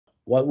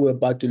what we're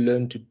about to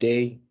learn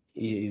today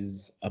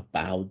is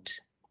about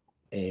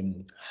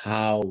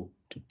how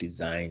to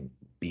design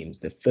beams.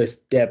 The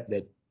first step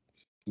that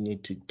you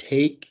need to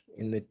take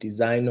in the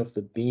design of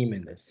the beam,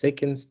 and the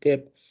second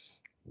step,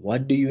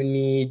 what do you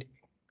need?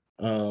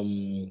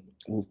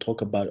 We'll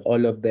talk about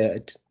all of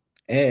that,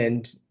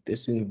 and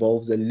this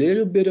involves a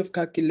little bit of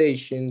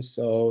calculation.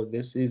 So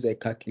this is a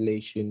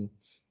calculation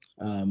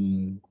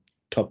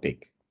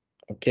topic.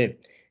 Okay.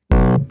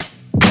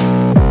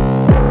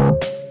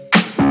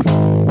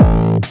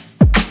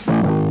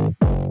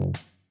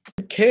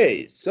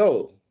 Okay,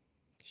 so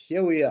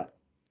here we are,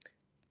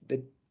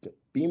 the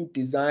beam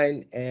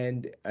design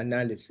and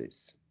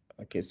analysis.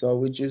 Okay, so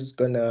we're just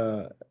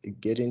gonna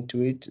get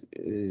into it.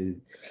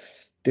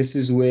 This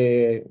is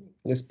where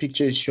this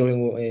picture is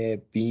showing where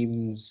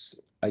beams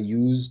are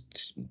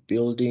used,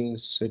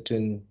 buildings,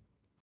 certain,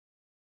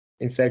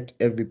 in fact,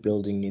 every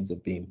building needs a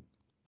beam.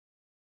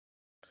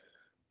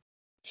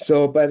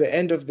 So by the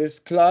end of this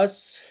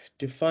class,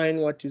 define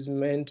what is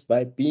meant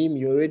by beam.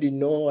 You already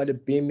know what a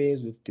beam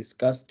is. We've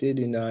discussed it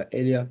in our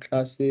earlier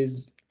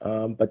classes,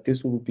 but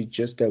this will be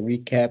just a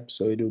recap.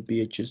 So it will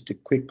be just a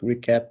quick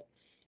recap.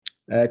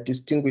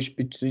 Distinguish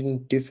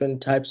between different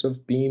types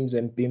of beams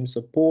and beam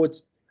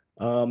supports.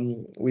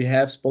 We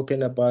have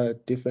spoken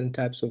about different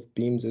types of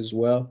beams as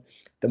well.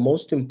 The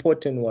most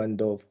important one,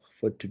 though,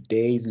 for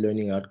today's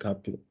learning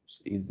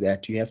outcomes is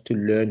that you have to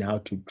learn how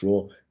to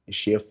draw a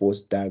shear force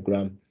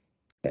diagram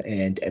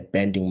and a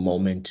bending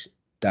moment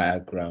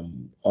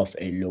diagram of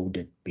a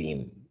loaded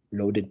beam.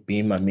 Loaded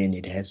beam, I mean,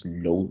 it has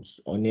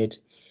loads on it,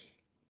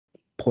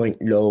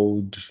 point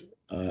load,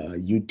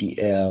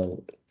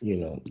 UDL,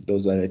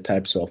 those are the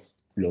types of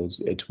loads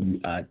that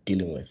we are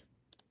dealing with.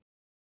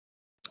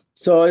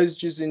 So it's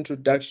just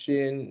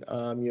introduction.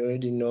 You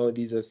already know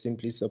these are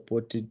simply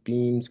supported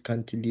beams,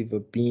 cantilever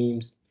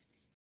beams.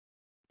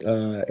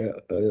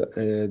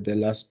 The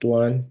last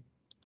one.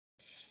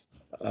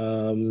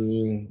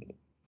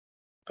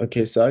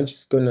 Okay, so I'm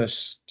just gonna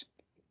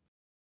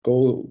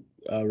go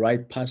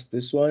right past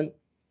this one.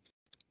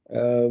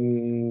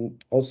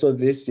 Also,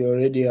 this you're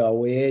already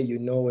aware, you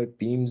know where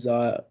beams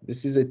are.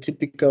 This is a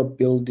typical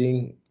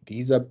building.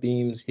 These are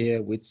beams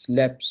here with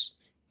slabs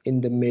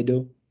in the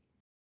middle.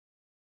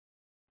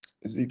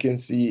 As you can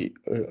see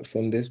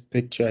from this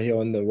picture here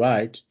on the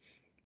right,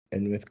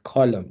 and with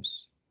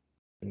columns.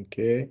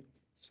 Okay,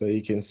 so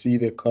you can see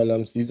the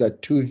columns. These are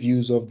two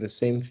views of the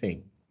same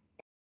thing.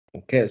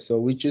 Okay, so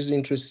we're just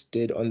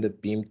interested on the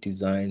beam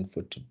design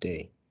for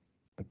today.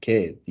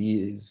 Okay,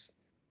 these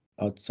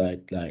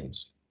outside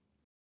lines.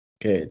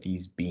 Okay,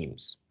 these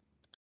beams.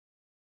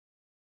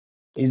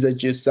 These are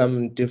just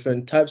some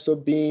different types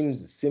of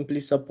beams. Simply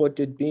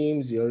supported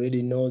beams, you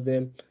already know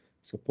them.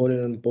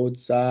 Supported on both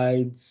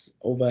sides.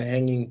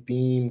 Overhanging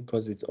beam,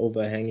 because it's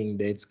overhanging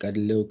there, it's got a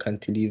little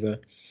cantilever.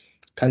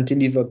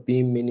 Cantilever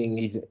beam, meaning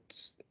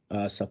it's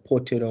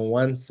supported on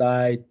one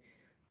side.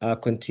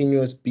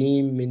 Continuous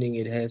beam, meaning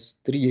it has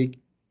 3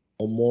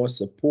 or more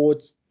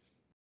supports,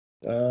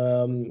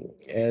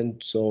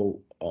 and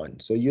so on.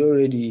 So you're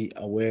already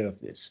aware of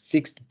this.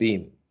 Fixed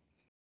beam,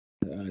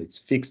 it's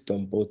fixed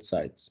on both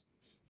sides.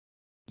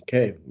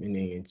 Okay,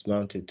 meaning it's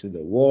mounted to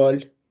the wall.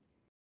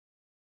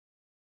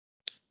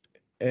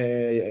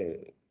 A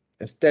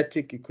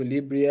static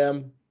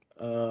equilibrium,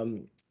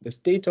 the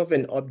state of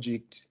an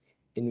object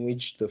in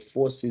which the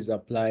forces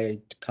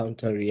applied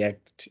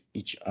counteract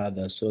each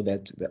other so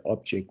that the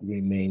object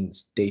remains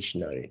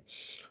stationary.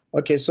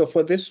 Okay, so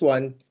for this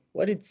one,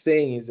 what it's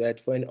saying is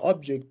that for an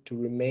object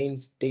to remain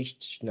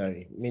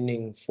stationary,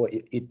 meaning for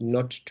it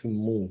not to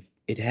move,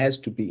 it has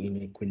to be in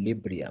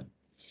equilibrium.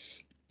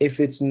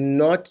 If it's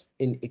not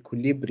in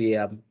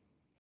equilibrium,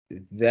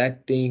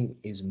 that thing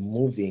is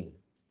moving.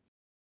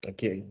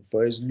 Okay,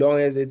 for as long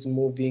as it's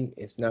moving,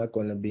 it's not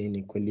going to be in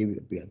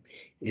equilibrium.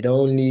 It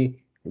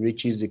only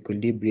reaches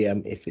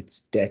equilibrium if it's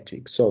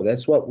static. So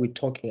that's what we're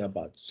talking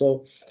about.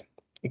 So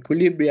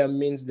equilibrium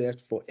means that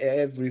for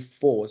every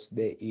force,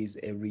 there is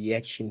a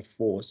reaction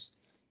force,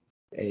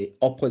 a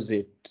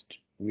opposite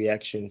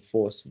reaction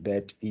force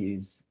that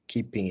is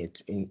keeping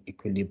it in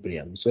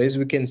equilibrium. So as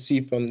we can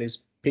see from this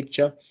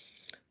picture,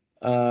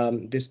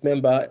 this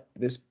member,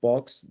 this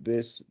box,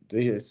 this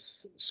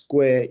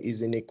square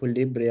is in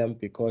equilibrium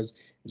because,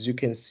 as you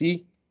can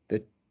see,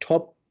 the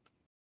top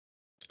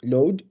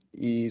load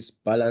is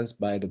balanced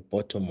by the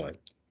bottom one.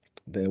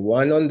 The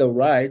one on the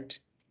right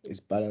is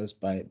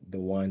balanced by the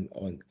one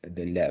on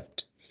the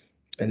left.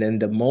 And then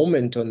the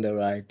moment on the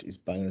right is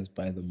balanced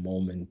by the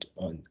moment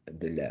on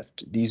the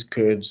left. These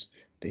curves,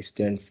 they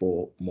stand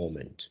for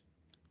moment.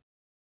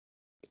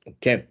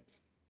 Okay.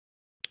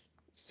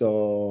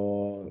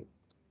 So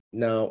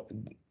now,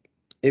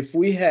 if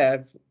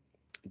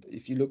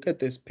you look at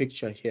this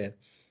picture here,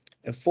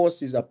 a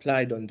force is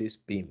applied on this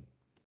beam.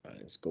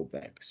 Let's go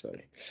back,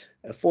 sorry.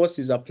 A force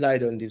is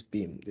applied on this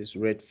beam, this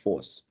red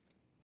force.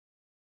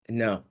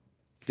 Now,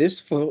 this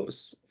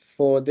force,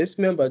 for this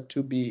member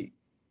to be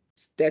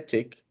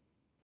static,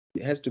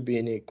 it has to be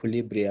in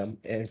equilibrium,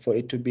 and for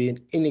it to be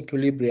in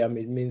equilibrium,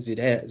 it means it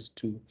has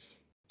to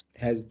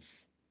have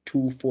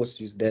two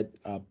forces that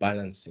are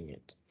balancing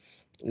it.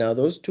 Now,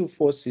 those two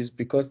forces,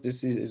 because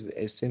this is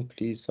a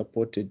simply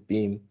supported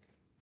beam,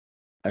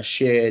 are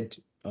shared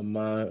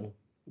among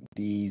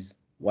these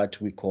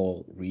what we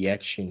call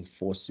reaction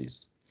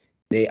forces.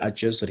 They are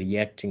just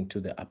reacting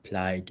to the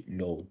applied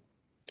load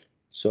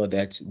so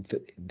that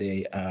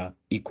they are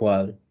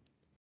equal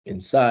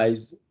in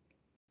size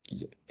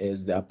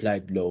as the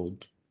applied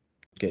load.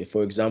 Okay,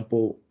 for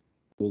example,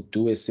 we'll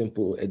do a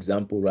simple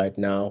example right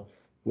now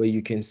where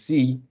you can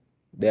see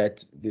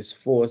that this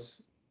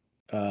force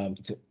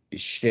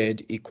is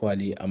shared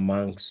equally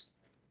amongst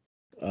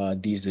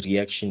these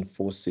reaction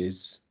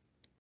forces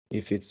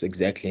if it's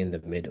exactly in the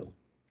middle.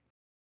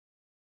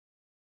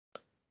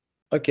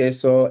 Okay,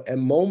 so a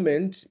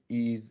moment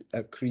is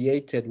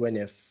created when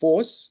a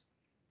force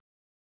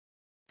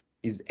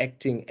is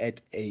acting at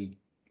a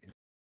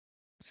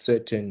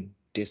certain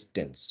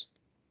distance.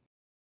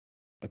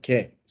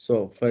 Okay,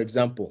 so for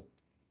example,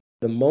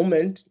 the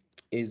moment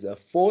is a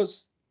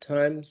force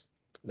times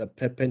the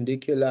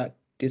perpendicular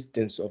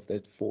distance of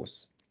that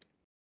force.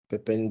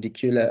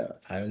 Perpendicular,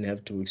 I don't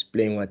have to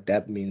explain what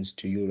that means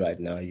to you right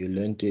now. You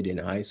learned it in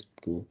high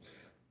school,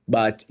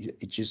 but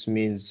it just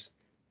means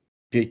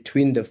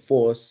between the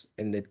force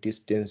and the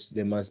distance,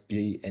 there must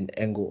be an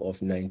angle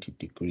of 90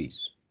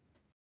 degrees.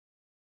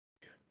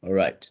 All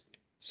right.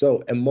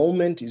 So a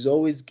moment is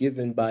always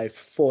given by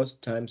force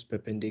times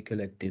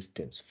perpendicular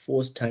distance.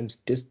 Force times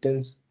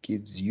distance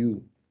gives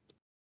you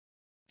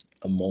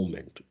a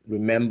moment.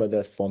 Remember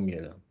that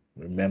formula.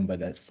 Remember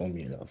that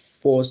formula.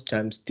 Force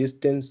times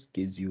distance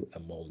gives you a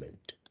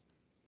moment.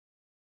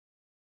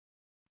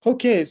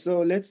 Okay,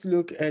 so let's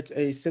look at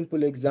a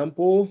simple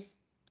example.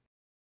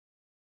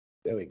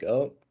 There we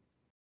go.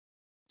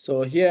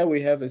 So here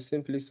we have a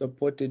simply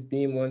supported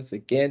beam once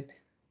again.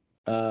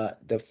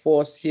 The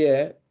force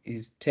here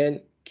is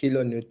 10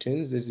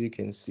 kilonewtons, as you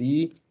can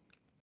see.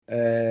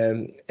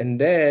 And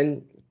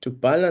then to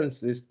balance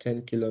this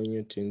 10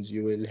 kilonewtons,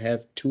 you will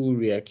have two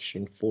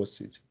reaction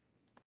forces,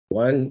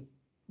 one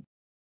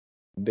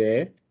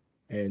there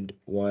and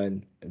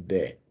one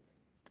there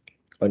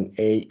on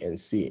A and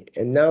C.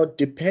 And now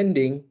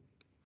depending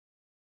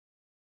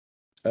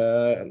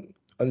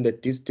on the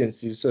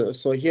distances,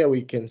 so here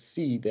we can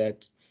see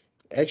that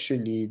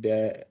actually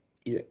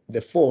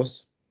the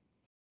force,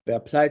 the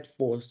applied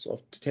force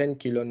of 10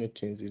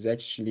 kilonewtons is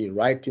actually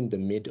right in the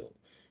middle,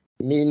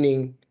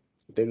 meaning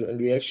the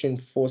reaction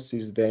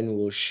forces then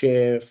will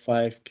share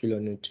 5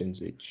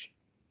 kilonewtons each.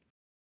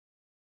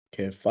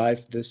 Okay,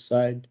 5 this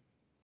side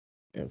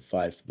and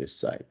 5 this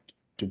side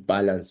to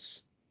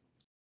balance,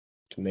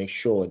 to make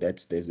sure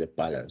that there's a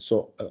balance.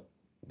 So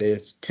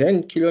there's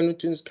 10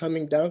 kilonewtons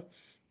coming down,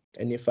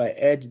 and if I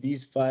add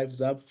these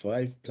 5s up,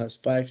 5 plus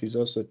 5 is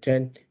also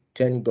 10.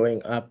 10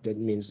 going up, that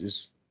means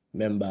this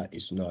member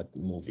is not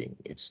moving,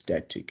 it's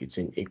static, it's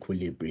in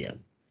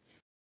equilibrium.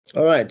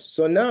 All right,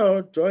 so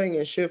now drawing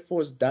a shear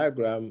force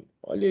diagram,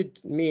 all it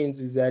means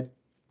is that,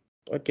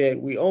 okay,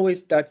 we always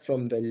start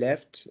from the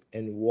left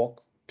and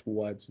walk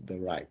towards the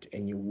right,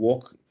 and you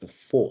walk the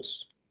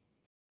force.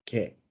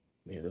 Okay,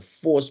 may the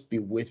force be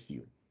with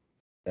you.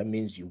 That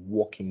means you're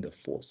walking the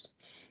force.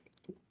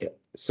 Yeah.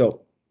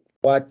 So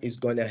what is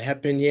going to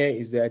happen here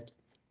is that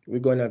we're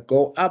going to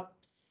go up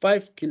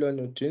 5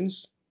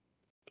 kilonewtons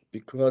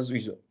because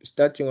we're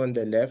starting on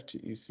the left.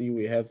 You see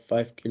we have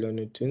 5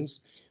 kilonewtons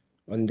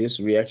on this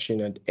reaction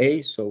at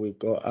A, so we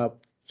go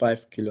up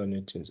 5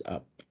 kilonewtons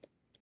up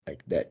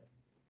like that.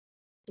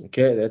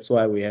 Okay, that's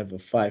why we have a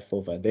 5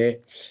 over there.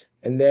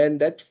 And then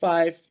that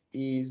 5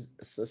 is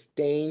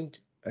sustained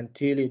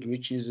until it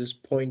reaches this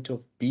point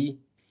of B,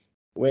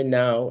 where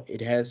now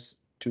it has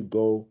to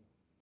go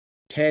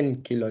 10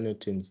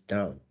 kilonewtons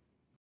down.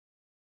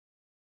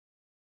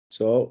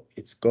 So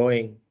it's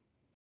going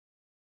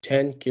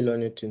 10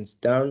 kilonewtons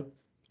down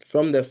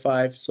from the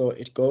 5, so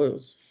it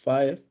goes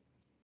 5,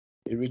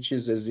 it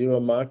reaches the 0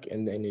 mark,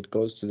 and then it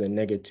goes to the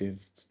negative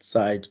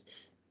side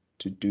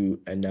to do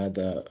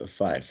another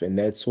 5, and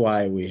that's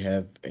why we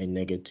have a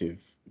negative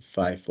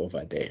 5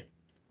 over there.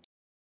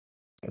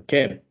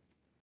 Okay,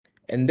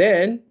 and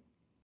then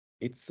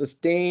it's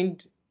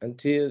sustained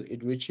until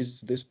it reaches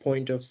this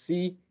point of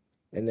C,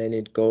 and then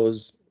it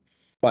goes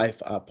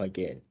 5 up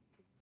again.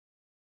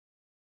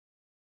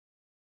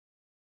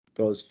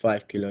 Goes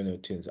 5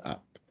 kilonewtons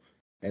up,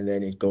 and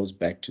then it goes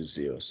back to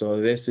 0.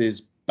 So this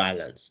is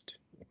balanced.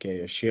 Okay,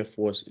 your shear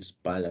force is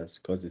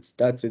balanced because it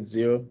starts at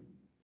 0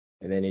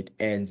 and then it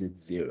ends at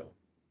 0.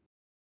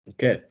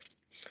 Okay,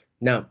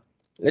 now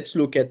let's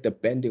look at the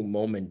bending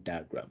moment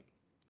diagram.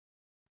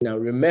 Now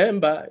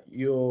remember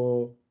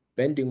your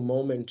bending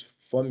moment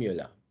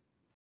formula.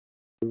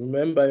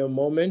 Remember your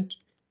moment,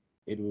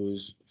 it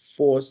was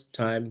force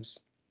times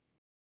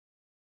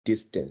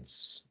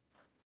distance.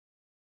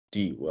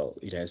 D, well,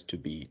 it has to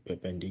be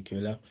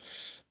perpendicular,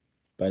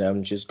 but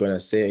I'm just going to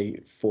say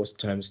force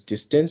times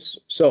distance.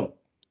 So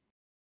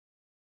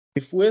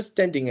if we're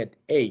standing at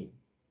A,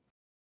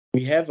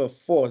 we have a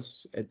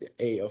force at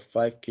A of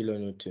 5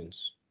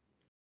 kilonewtons,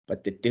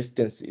 but the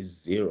distance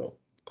is 0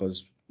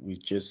 because we're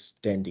just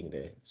standing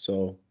there.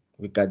 So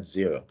we got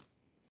 0.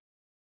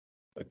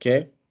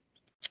 Okay.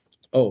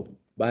 Oh,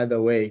 by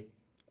the way,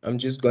 I'm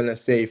just gonna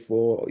say,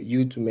 for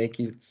you to make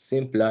it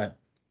simpler,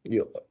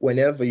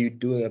 whenever you're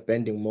doing a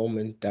bending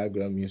moment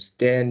diagram, you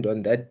stand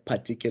on that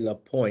particular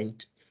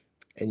point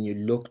and you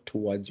look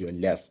towards your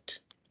left.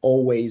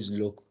 Always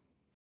look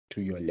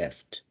to your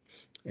left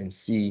and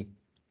see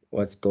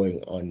what's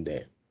going on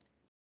there.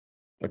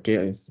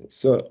 Okay,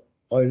 so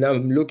when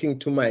I'm looking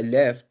to my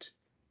left,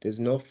 there's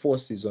no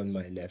forces on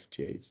my left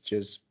here. It's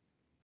just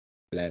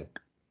blank.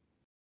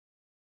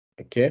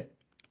 Okay,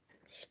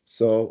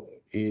 so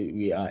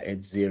we are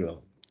at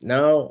 0.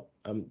 Now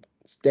I'm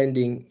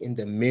standing in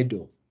the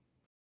middle.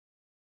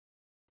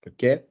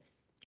 Okay,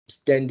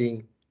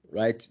 standing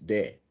right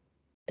there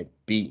at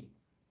B.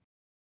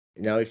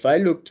 Now, if I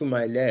look to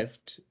my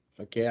left,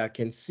 okay, I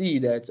can see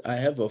that I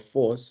have a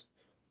force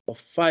of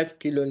 5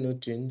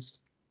 kilonewtons.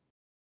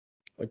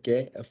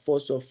 Okay, a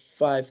force of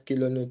 5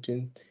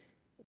 kilonewtons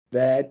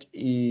that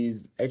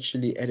is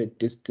actually at a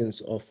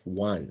distance of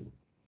 1.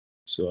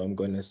 So I'm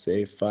going to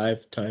say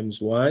 5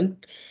 times 1,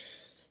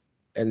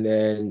 and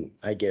then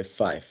I get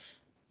 5.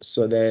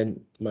 So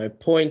then my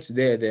point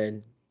there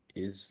then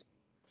is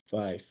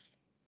 5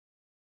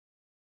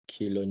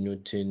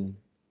 kilonewton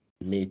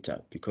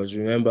meter, because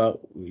remember,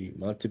 we're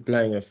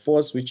multiplying a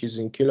force which is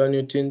in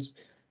kilonewtons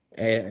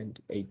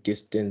and a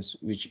distance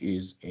which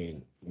is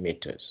in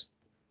meters.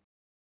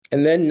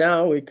 And then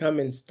now we come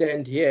and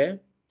stand here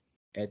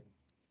at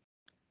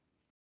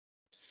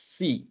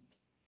C.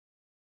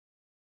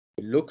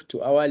 We look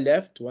to our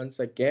left once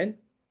again,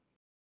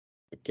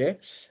 okay,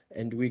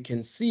 and we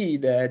can see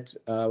that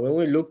when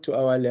we look to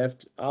our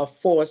left, our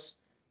force,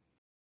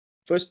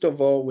 first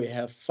of all, we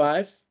have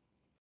 5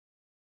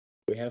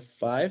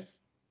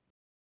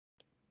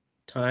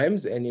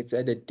 times, and it's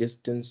at a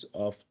distance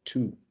of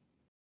 2.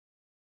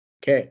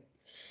 Okay,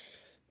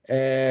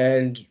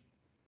 and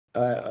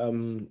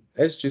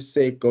let's just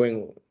say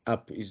going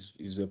up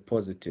is a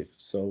positive,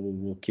 so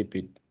we'll keep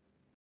it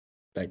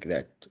like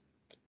that.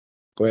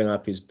 Going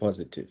up is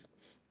positive.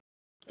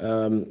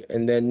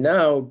 And then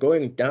now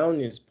going down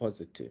is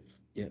positive,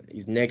 yeah,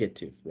 is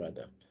negative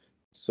rather.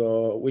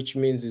 So which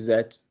means is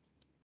that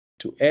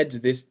to add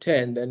this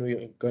 10, then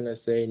we're gonna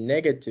say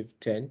negative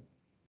 10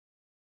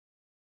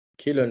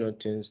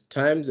 kilonewtons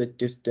times a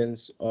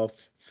distance of,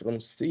 from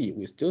C,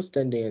 we're still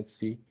standing at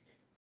C,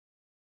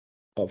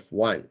 of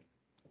 1.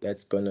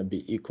 That's gonna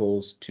be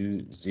equals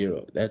to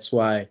 0. That's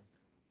why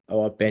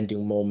our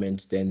bending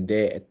moment then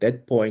there at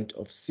that point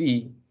of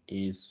C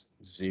is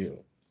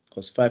 0,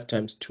 because 5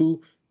 times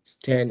 2 is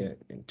 10,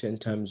 and 10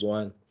 times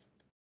 1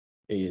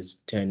 is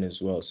 10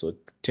 as well. So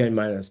 10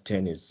 minus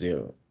 10 is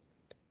 0.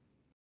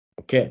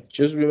 Okay,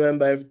 just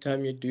remember, every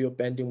time you do your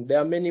bending, there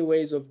are many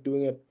ways of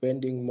doing a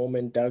bending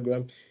moment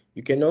diagram.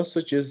 You can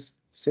also just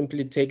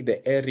simply take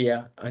the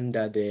area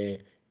under the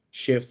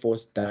shear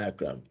force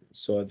diagram.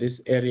 So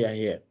this area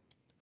here,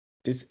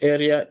 this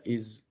area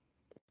is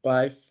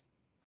 5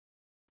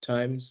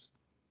 times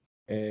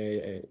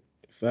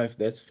 5,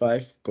 that's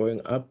 5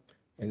 going up,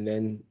 and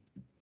then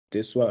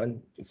this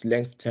one, it's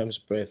length times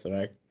breadth,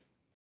 right?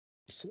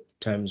 It's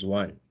times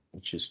 1,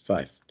 which is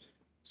 5.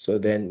 So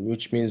then,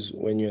 which means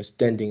when you're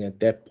standing at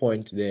that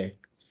point there,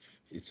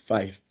 it's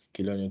 5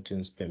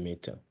 kilonewtons per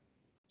meter.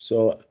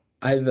 So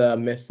either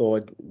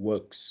method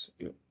works,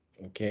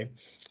 okay?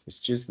 It's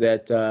just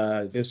that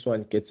this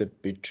one gets a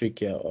bit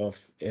trickier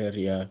of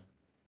area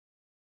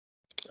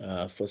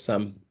for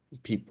some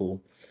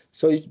people.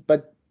 So,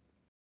 but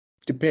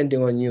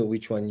depending on you,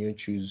 which one you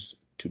choose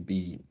to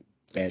be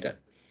better.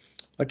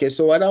 Okay,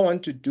 so what I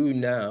want to do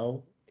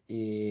now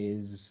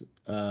is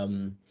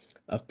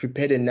I've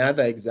prepared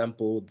another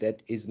example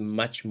that is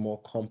much more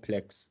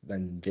complex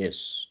than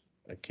this.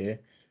 Okay,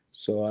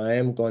 so I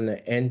am gonna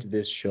end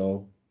this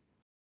show.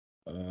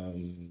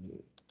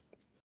 I'm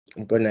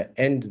gonna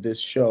end this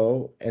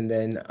show, and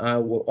then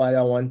what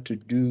I want to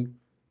do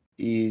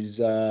is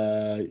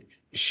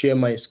share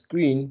my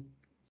screen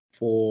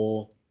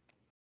for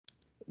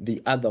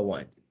the other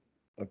one.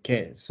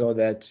 Okay, so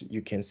that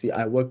you can see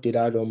I worked it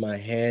out on my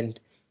hand,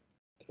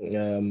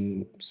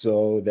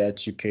 so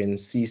that you can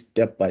see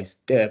step by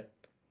step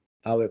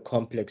how a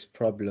complex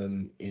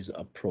problem is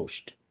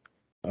approached.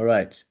 All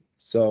right,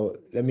 so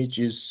let me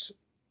just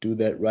do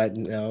that right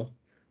now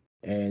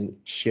and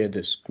share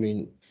the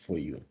screen for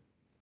you.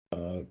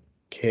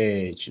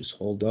 Okay, just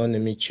hold on,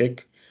 let me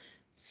check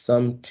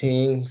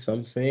something.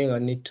 I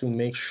need to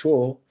make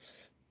sure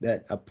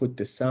that I put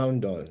the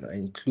sound on, I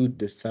include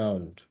the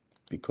sound,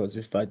 because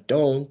if I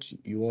don't,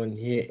 you won't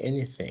hear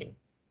anything.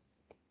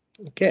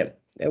 Okay,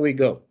 there we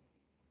go.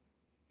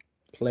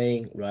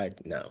 Playing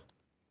right now.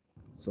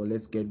 So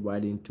let's get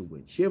right into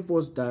it. Shear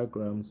force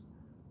diagrams,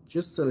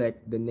 just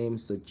select the name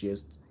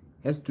suggests,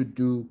 has to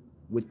do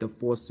with the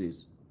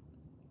forces.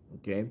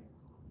 Okay,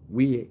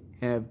 we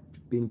have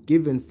been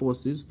given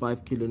forces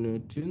 5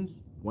 kilonewtons,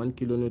 1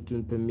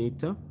 kilonewton per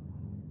meter,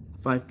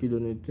 5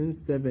 kilonewtons,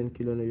 7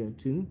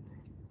 kilonewton,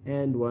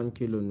 and 1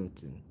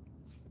 kilonewton.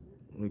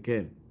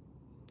 Okay,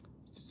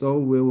 So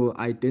we will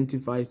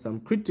identify some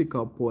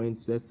critical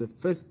points. That's the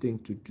first thing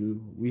to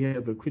do. We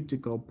have a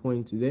critical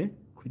point there,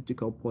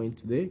 critical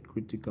point there,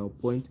 critical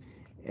point,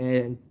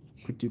 and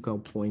critical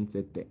points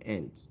at the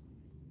end.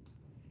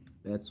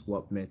 That's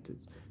what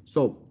matters.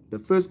 So the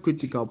first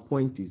critical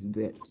point is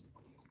that.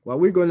 What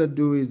we're going to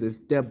do is a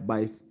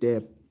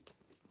step-by-step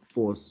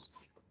force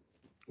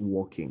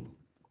walking.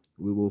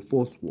 We will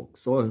force walk.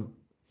 So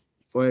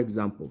for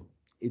example,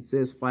 it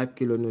says 5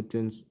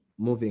 kilonewtons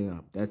moving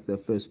up. That's the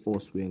first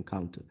force we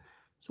encounter.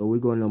 So we're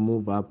going to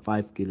move up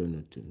 5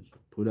 kilonewtons.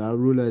 Put our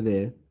ruler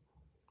there.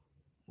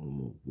 We'll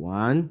move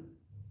 1,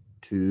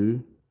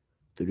 2,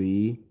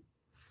 3,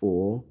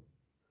 4,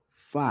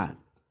 5.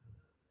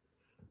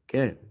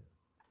 Okay.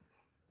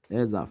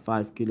 There's our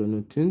 5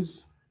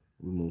 kilonewtons.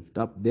 We moved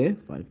up there,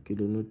 5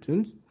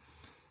 kilonewtons.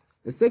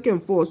 The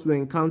second force we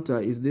encounter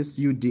is this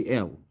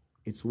UDL.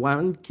 It's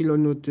 1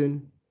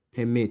 kilonewton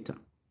per meter.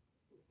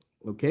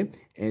 Okay.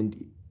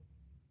 And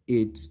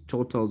it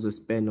totals a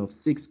span of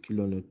 6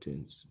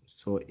 kilonewtons.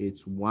 So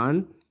it's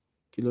 1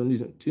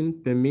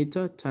 kilonewton per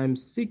meter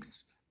times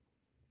 6,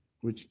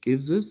 which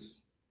gives us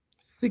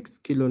 6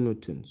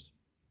 kilonewtons.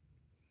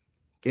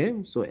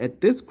 Okay, so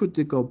at this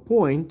critical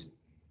point,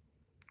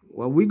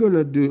 what we're going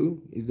to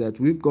do is that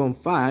we've gone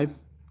 5,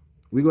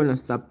 we're going to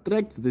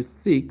subtract the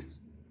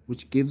 6,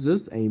 which gives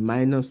us a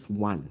minus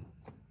 1.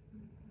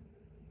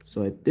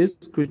 So at this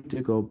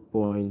critical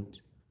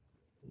point,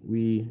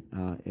 we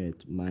are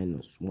at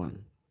minus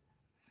 1.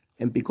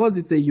 And because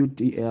it's a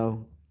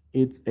UDL,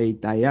 it's a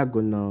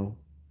diagonal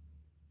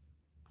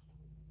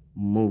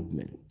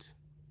movement.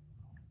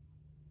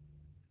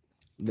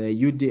 The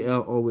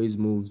UDL always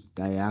moves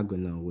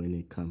diagonal when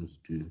it comes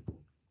to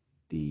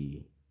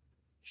the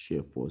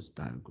shear force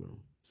diagram.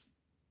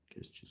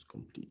 Let's just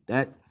complete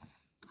that.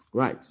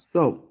 Right,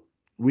 so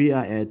we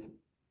are at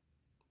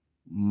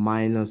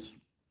minus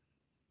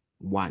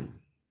 1.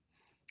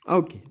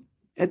 Okay,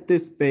 at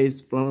this space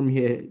from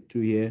here to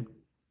here,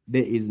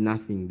 there is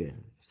nothing there.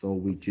 So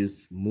we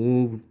just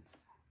move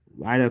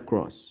right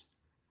across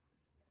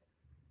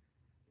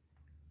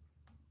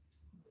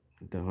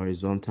the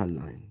horizontal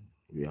line.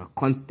 We are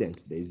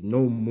constant. There is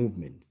no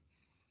movement.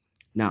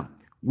 Now,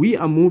 we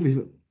are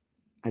moving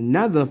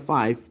another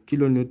 5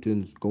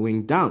 kilonewtons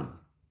going down.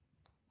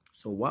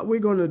 So what we're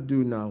going to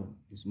do now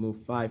is move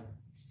 5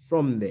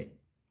 from there.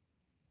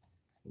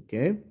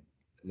 Okay,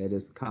 let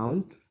us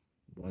count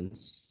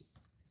once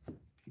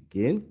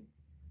again.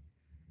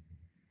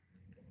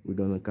 We're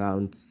going to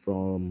count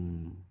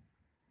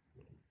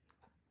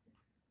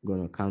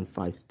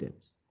 5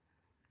 steps.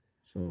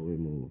 So we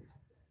move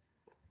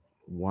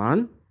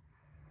 1,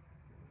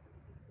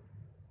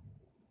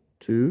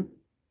 2,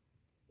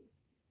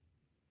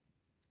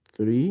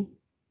 3,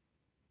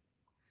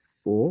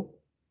 4,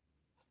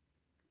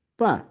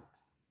 5.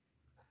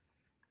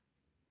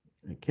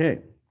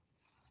 Okay,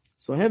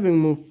 so having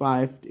moved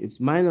 5, it's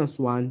minus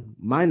 1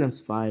 minus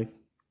 5,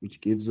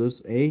 which gives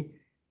us a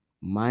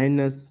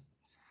minus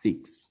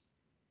 6.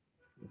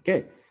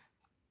 Okay,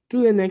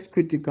 to the next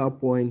critical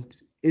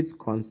point, it's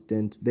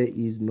constant. There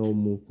is no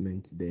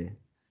movement there.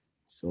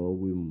 So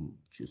we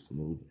just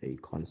move a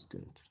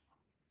constant.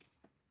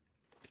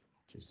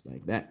 Just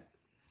like that.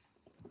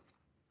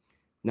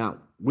 Now,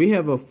 we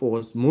have a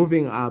force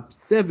moving up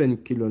 7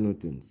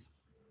 kilonewtons.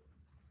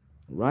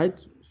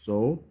 Right?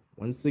 So,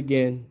 once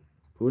again,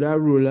 put our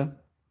ruler.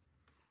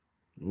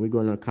 We're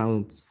going to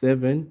count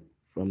 7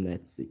 from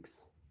that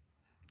 6.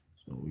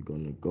 So, we're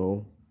going to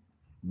go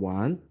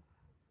 1,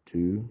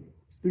 2,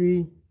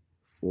 3,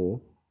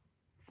 4,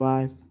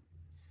 5,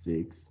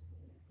 6,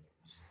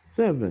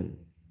 7.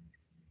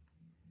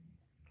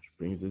 Which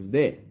brings us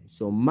there.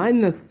 So,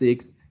 minus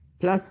 6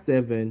 plus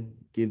 7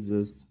 gives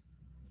us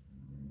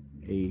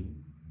a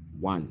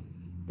 1.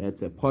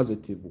 That's a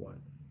positive 1.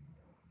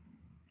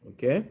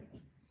 Okay,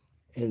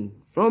 and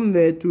from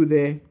there to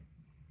there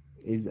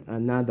is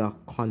another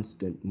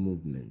constant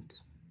movement.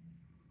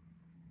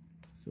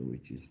 So we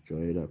just draw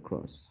it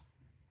across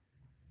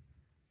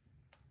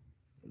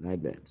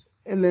like that,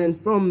 and then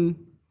from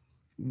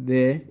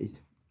there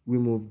we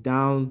move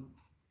down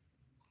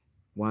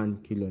 1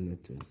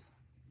 kilonewtons.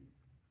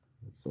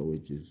 So we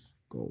just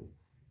go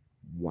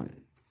 1.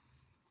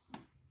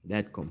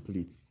 That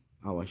completes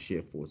our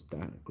shear force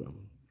diagram.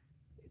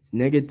 It's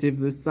negative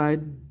this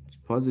side, it's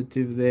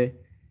positive there,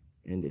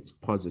 and it's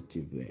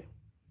positive there.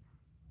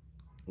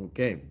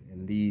 Okay,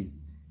 and these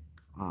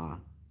are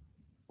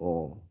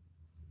all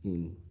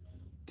in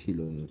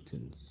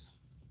kilonewtons.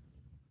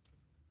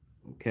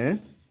 Okay,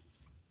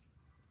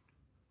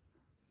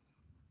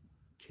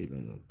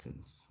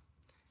 kilonewtons.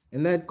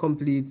 And that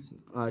completes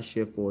our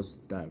shear force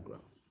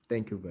diagram.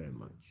 Thank you very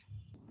much.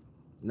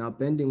 Now,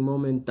 bending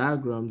moment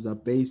diagrams are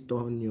based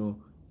on your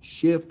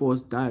shear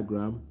force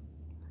diagram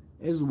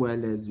as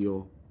well as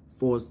your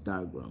force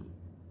diagram.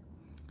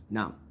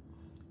 Now,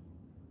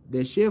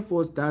 the shear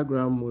force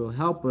diagram will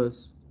help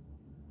us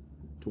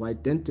to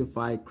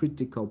identify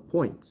critical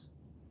points,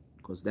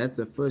 because that's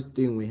the first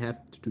thing we have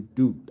to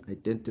do,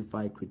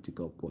 identify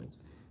critical points.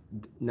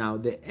 Now,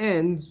 the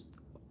ends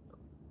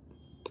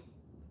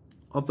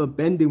of a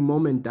bending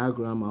moment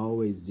diagram are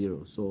always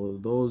 0. So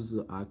those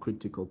are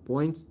critical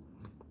points.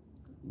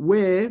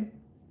 Where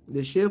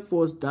the shear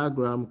force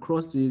diagram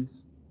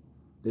crosses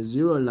the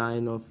 0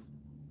 line of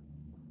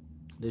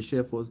the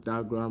shear force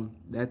diagram,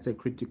 that's a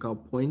critical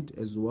point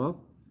as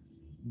well.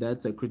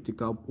 That's a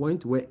critical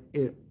point.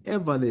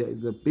 Wherever there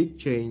is a big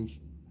change,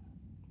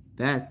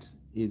 that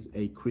is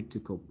a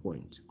critical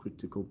point.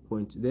 Critical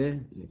point there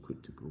and a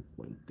critical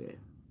point there.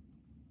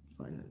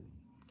 Finally.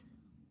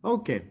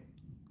 Okay,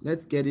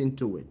 let's get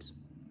into it.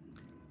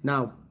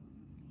 Now,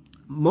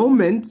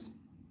 moment,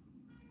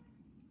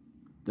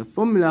 the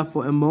formula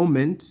for a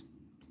moment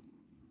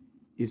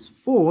is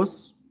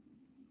force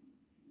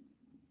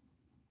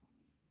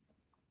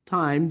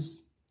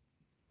times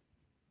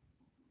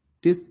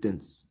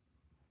distance.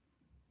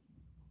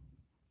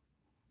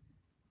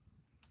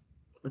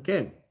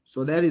 Okay,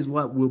 so that is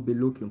what we'll be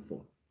looking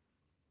for.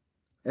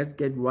 Let's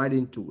get right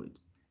into it.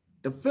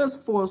 The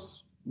first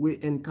force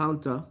we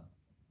encounter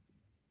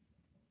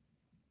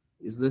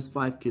is this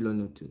 5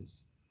 kilonewtons.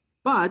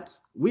 But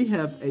we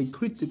have a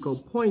critical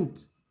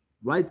point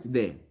right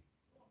there.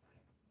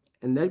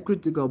 And that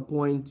critical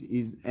point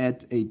is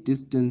at a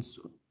distance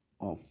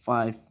of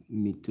 5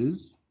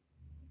 meters.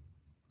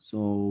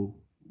 So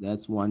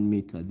that's 1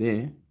 meter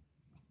there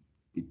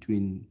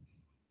between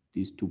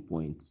these 2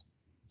 points.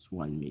 It's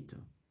 1 meter.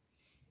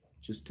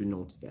 Just to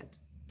note that.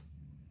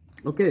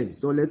 Okay,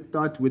 so let's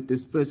start with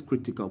this first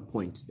critical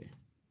point there.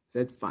 It's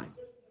at 5.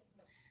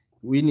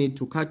 We need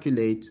to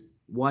calculate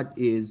what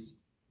is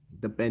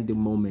the bending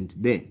moment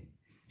there.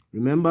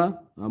 Remember,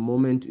 our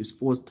moment is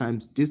force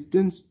times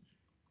distance.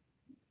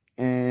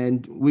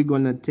 And we're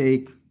going to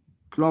take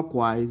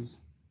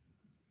clockwise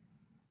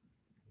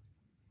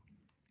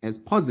as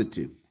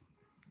positive.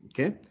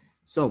 Okay,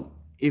 so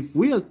if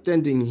we are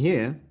standing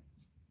here,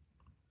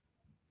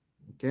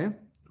 okay,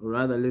 or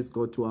rather let's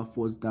go to our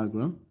force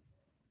diagram.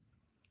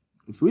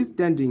 If we're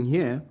standing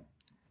here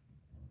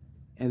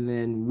and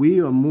then we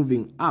are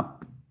moving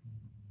up,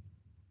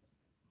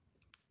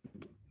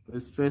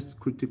 this first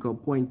critical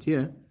point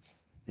here,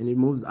 and it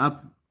moves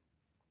up,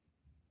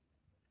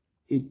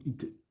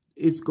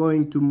 it's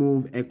going to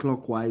move a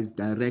clockwise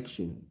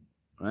direction,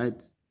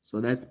 right? So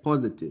that's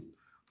positive.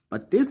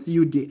 But this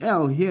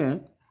UDL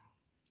here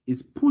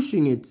is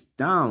pushing it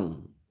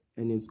down,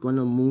 and it's going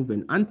to move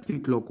an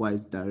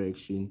anti-clockwise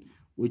direction,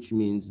 which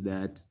means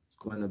that it's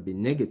going to be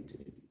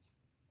negative.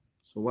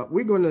 So what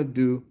we're going to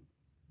do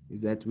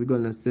is that we're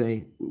going to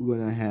say we're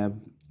going to have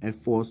a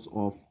force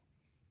of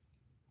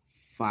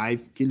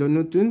 5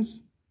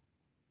 kilonewtons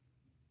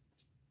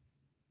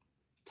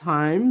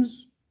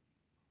times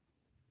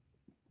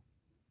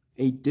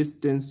a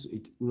distance.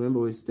 Remember,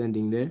 we're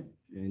standing there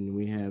and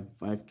we have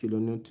 5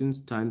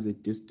 kilonewtons times a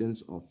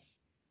distance of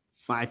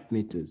 5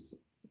 meters.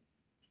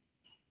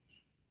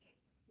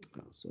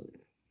 Oh,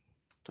 sorry,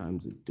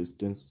 times the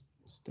distance.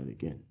 Start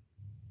again.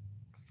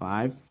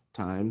 5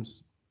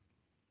 times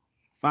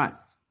 5,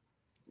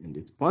 and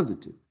it's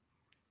positive.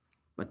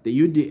 But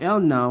the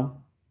UDL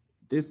now,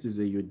 this is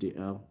a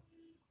UDL.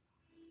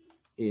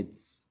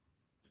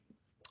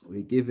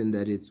 We're given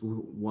that it's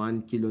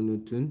 1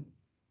 kilonewton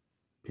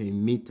per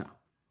meter.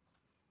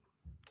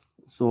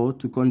 So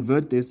to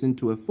convert this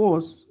into a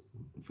force,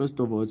 first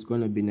of all, it's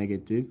going to be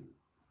negative.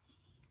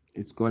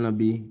 It's going to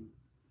be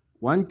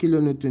 1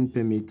 kilonewton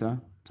per meter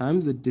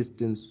times the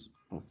distance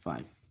of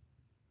 5,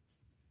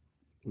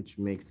 which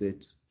makes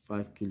it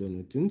 5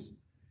 kilonewtons.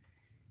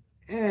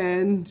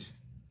 And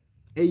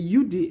a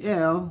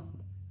UDL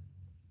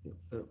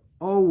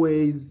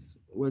always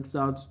works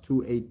out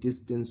to a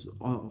distance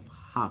of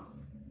half.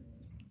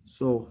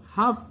 So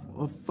half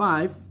of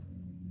 5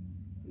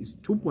 is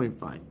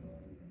 2.5.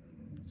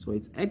 So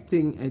it's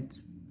acting at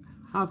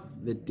half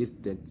the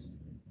distance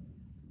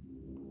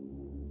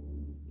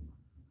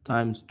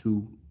times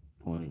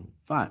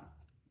 2.5.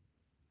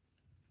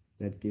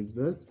 That gives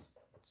us,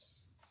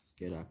 let's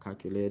get our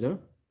calculator.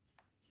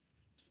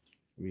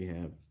 We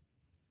have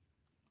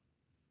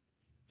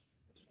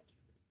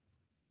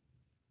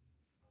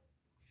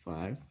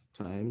 5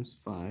 times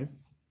 5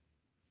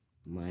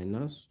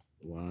 minus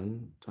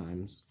 1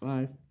 times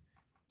 5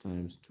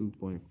 times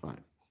 2.5.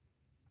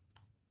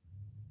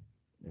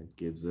 That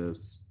gives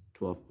us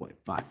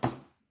 12.5.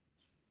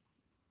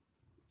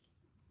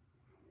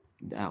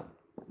 Now,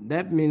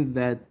 that means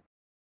that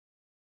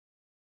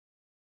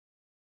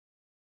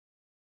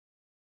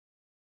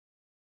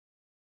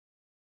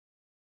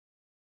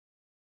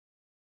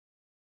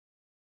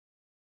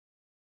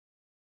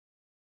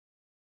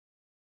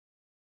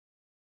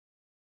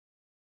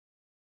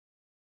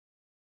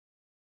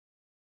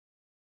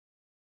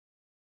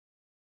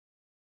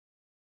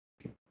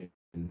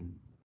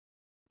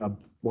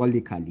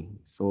parabolically.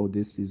 So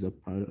this is a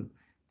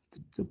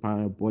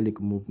parabolic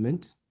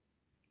movement.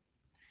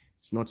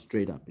 It's not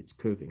straight up, it's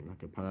curving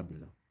like a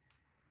parabola.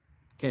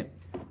 Okay,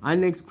 our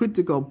next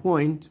critical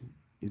point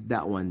is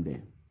that one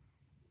there.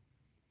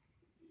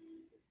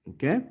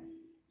 Okay,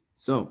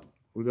 so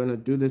we're going to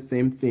do the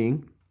same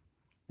thing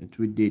that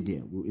we did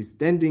here. We're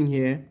standing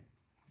here.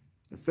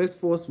 The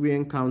first force we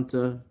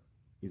encounter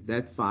is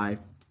that 5?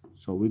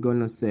 So we're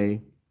gonna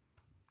say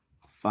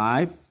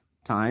 5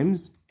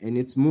 times, and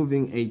it's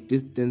moving a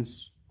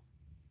distance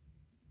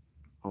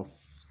of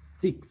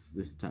 6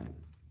 this time.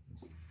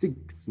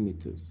 6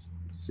 meters.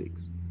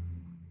 6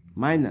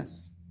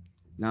 minus.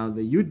 Now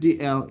the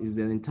UDL is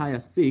an entire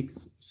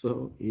 6,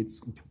 so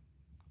it's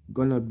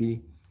gonna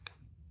be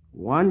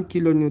 1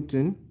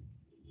 kilonewton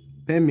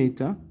per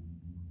meter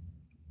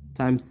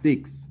times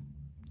 6.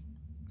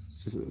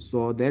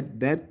 So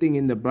that thing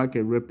in the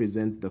bracket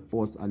represents the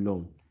force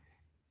alone,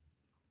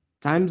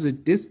 times the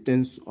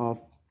distance of,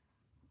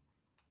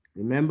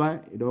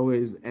 remember it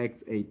always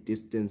acts a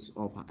distance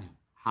of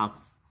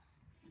half,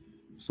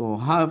 so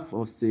half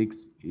of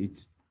 6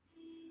 is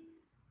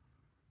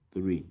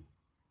 3.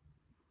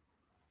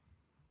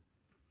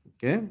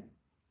 Okay,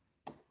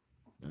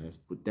 now let's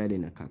put that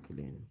in a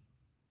calculator.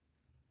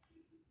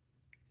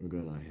 We're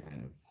gonna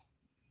have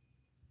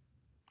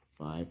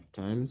 5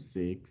 times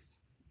 6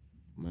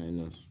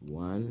 minus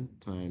 1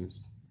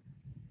 times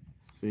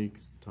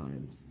 6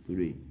 times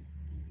 3,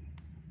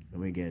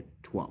 and we get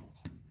 12.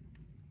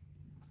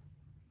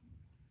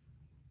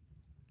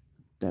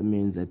 That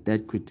means at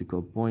that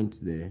critical point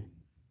there,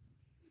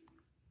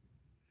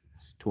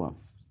 it's 12.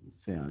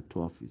 Let's say our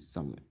 12 is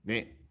somewhere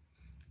there.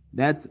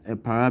 That's a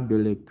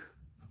parabolic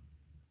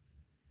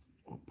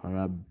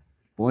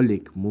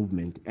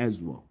movement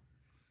as well.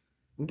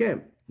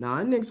 Okay, now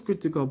our next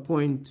critical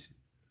point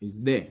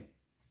is there,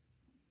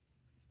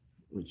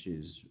 which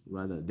is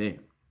rather there.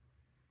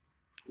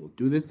 We'll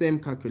do the same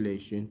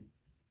calculation.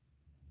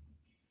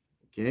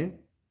 Okay,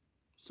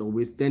 so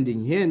we're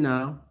standing here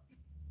now.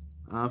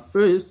 Our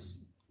first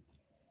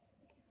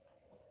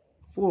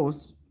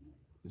force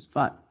is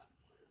 5.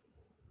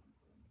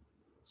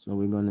 So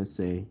we're gonna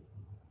say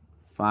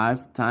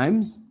 5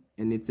 times,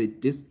 and it's a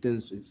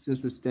distance,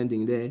 since we're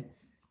standing there,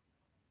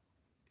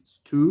 it's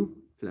 2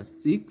 plus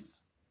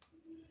 6,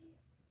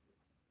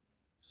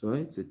 so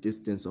it's a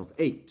distance of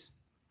 8.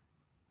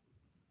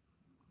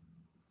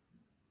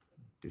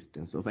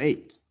 Distance of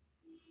 8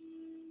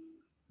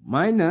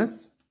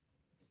 minus,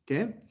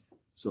 okay,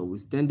 so we're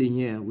standing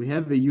here, we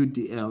have a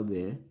UDL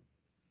there,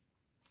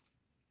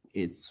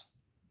 it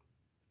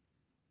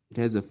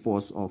has a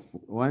force of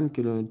 1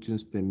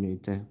 kilonewtons per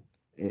meter,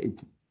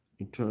 it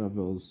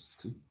travels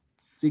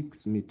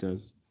 6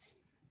 meters,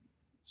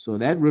 so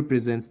that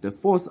represents the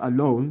force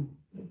alone,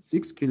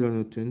 6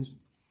 kilonewtons,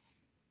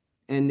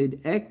 and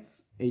it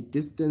acts a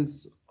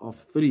distance of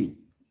 3,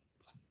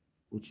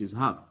 which is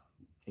half.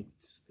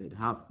 It's at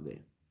half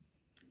there.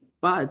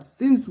 But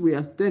since we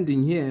are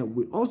standing here,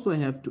 we also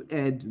have to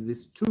add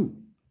this 2.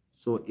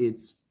 So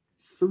it's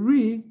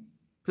 3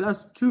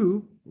 plus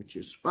 2, which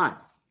is 5.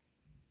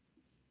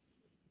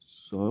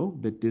 So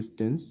the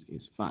distance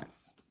is 5.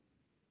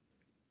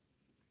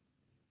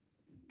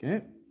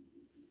 Okay.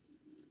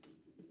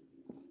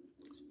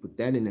 Let's put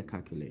that in a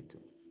calculator.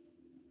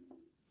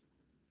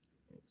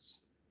 It's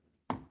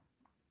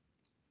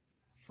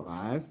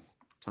 5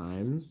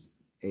 times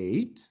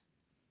 8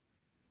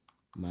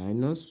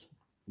 minus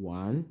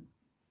 1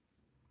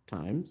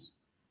 times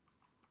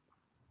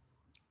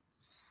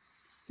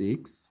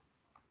 6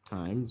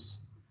 times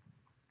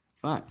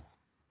 5,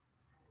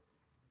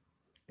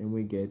 and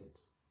we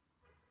get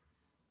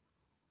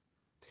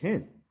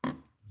 10.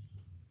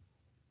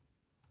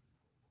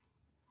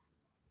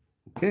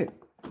 Okay,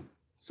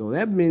 so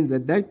that means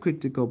at that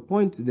critical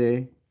point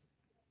there,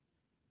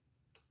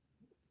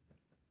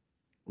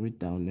 we're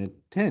down at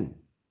 10.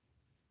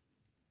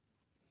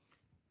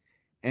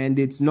 And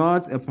it's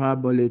not a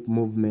parabolic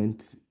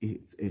movement,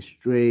 it's a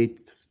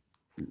straight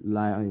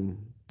line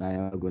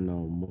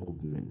diagonal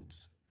movement,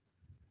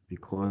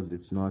 because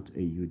it's not a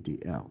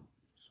UDL.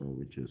 So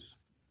we just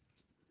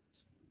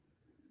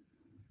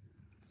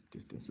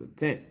distance of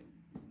 10.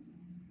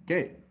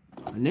 Okay,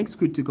 our next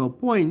critical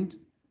point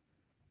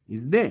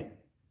is there.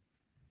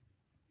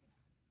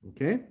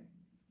 Okay,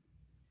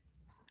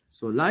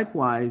 so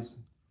likewise,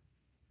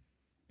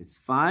 it's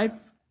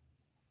 5,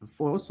 a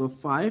force of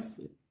 5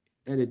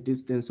 at a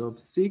distance of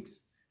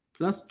 6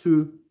 plus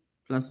 2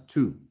 plus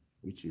 2,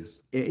 which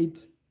is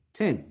 8,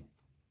 10.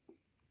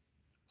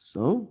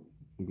 So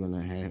we're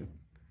gonna have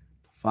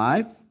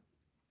 5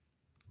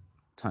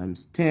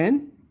 times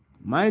 10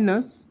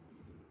 minus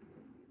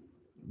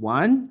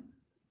 1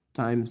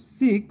 times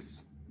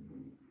 6.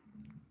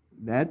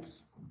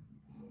 That's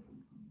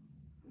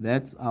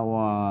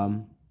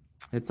our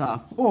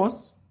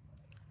force,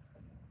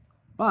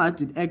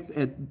 but it acts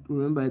at,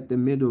 remember, at the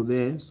middle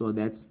there, so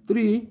that's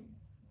 3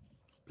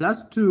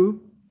 plus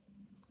 2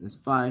 is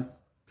 5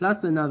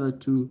 plus another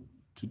 2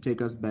 to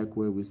take us back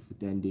where we're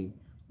standing,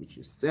 which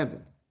is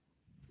 7.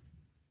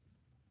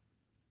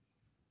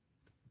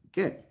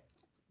 Okay,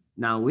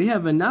 now we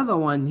have another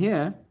one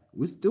here.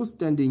 We're still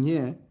standing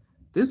here.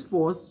 This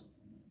force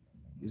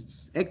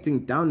is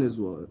acting down as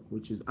well,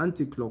 which is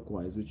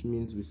anti-clockwise, which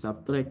means we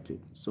subtract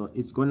it. So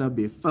it's gonna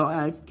be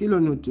 5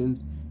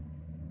 kilonewtons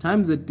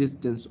times a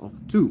distance of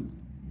 2.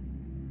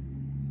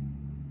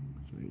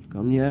 So you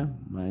come here,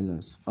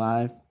 minus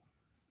 5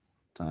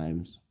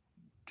 times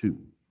 2.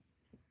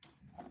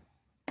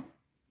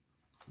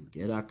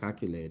 get our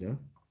calculator.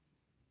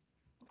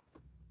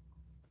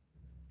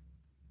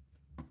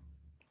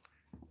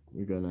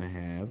 We're gonna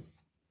have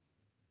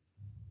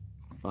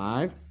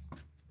 5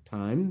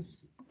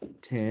 times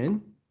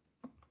 10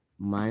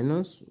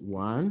 minus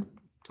 1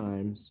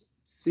 times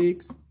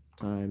 6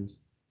 times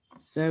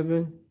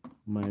 7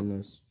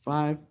 minus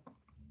 5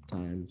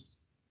 times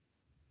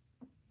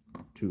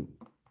 2.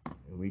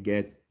 And we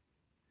get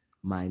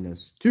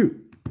minus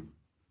 2.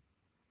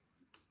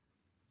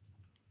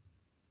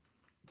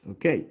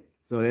 Okay,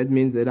 so that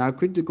means that our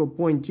critical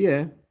point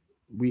here,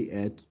 we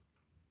at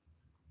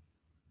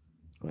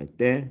right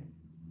there,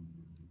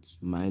 it's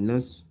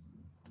minus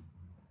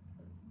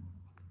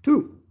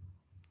 2.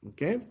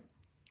 Okay,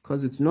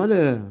 because it's not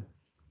a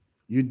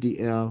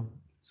UDL,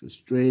 it's a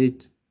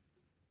straight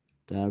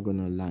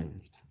diagonal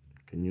line.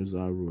 You can use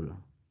our ruler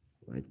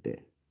right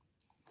there.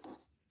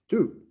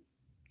 2.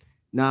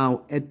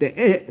 Now at the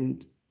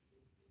end,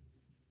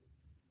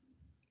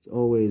 it's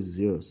always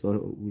 0,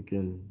 so we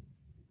can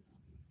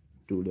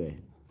do that.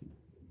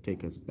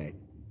 Take us back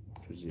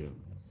to 0.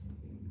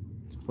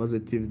 It's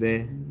positive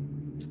there,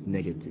 it's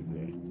negative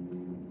there.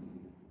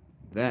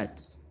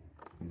 That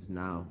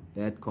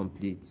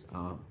completes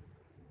our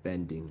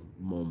bending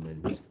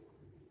moment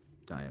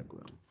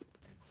diagram.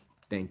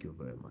 Thank you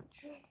very much.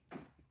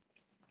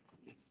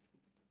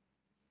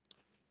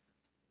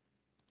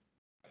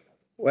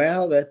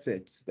 Well, that's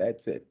it.